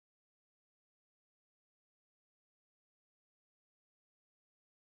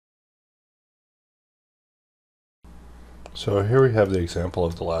So here we have the example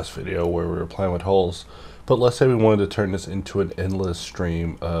of the last video where we were playing with holes, but let's say we wanted to turn this into an endless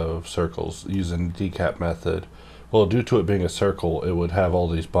stream of circles using the decap method. Well, due to it being a circle, it would have all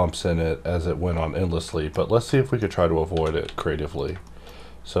these bumps in it as it went on endlessly, but let's see if we could try to avoid it creatively.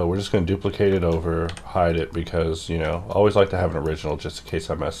 So we're just going to duplicate it over, hide it because, I always like to have an original just in case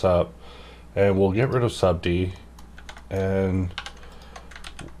I mess up. And we'll get rid of sub D, and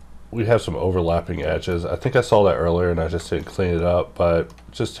we have some overlapping edges. I think I saw that earlier and I just didn't clean it up, but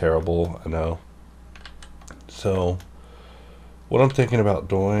it's just terrible, I know. So what I'm thinking about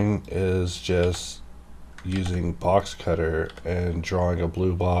doing is just using Boxcutter and drawing a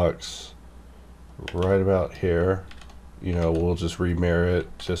blue box right about here. We'll just remirror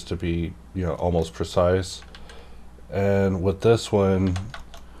it just to be, almost precise. And with this one,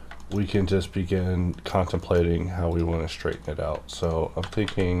 we can just begin contemplating how we want to straighten it out. So I'm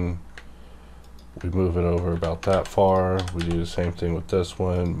thinking we move it over about that far. We do the same thing with this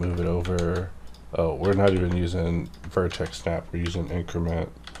one, move it over. Oh, we're not even using vertex snap, we're using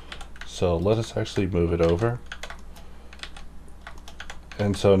increment. So let us actually move it over.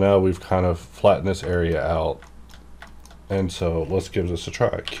 And so now we've kind of flattened this area out. And so let's give this a try.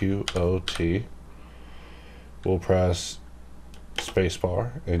 QOT. We'll press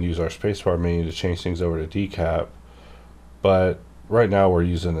spacebar and use our spacebar menu to change things over to decap, but right now we're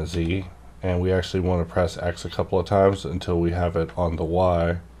using a Z, and we actually want to press X a couple of times until we have it on the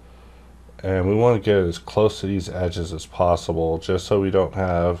Y, and we want to get as close to these edges as possible just so we don't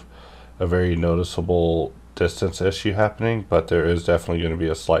have a very noticeable distance issue happening, but there is definitely going to be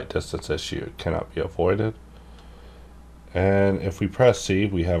a slight distance issue. It cannot be avoided. And if we press C,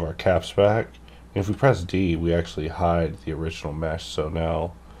 we have our caps back. If we press D, we actually hide the original mesh, so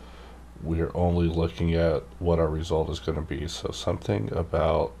now we're only looking at what our result is going to be. So something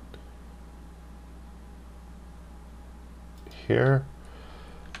about here,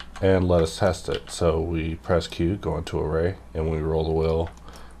 and let us test it. So we press Q, go into array, and when we roll the wheel,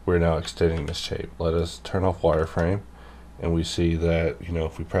 we're now extending this shape. Let us turn off wireframe, and we see that,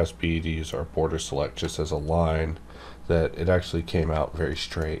 if we press B to use our border select just as a line, that it actually came out very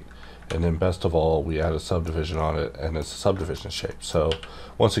straight. And then best of all, we add a subdivision on it, and it's a subdivision shape. So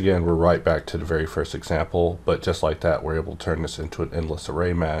once again, we're right back to the very first example, but just like that, we're able to turn this into an endless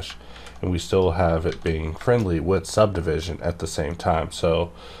array mesh, and we still have it being friendly with subdivision at the same time.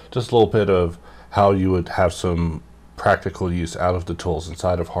 So just a little bit of how you would have some practical use out of the tools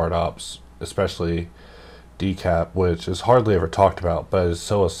inside of HardOps, especially decap, which is hardly ever talked about, but is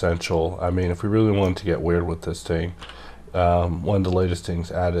so essential. I mean, if we really wanted to get weird with this thing, one of the latest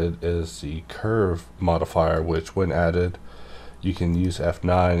things added is the curve modifier, which when added, you can use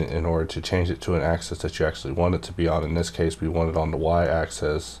F9 in order to change it to an axis that you actually want it to be on. In this case, we want it on the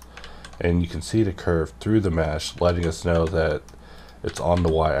y-axis, and you can see the curve through the mesh, letting us know that it's on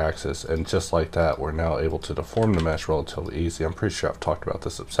the y-axis. And just like that, we're now able to deform the mesh relatively easy. I'm pretty sure I've talked about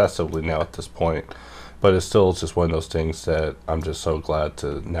this obsessively now at this point, but it's still just one of those things that I'm just so glad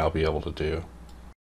to now be able to do.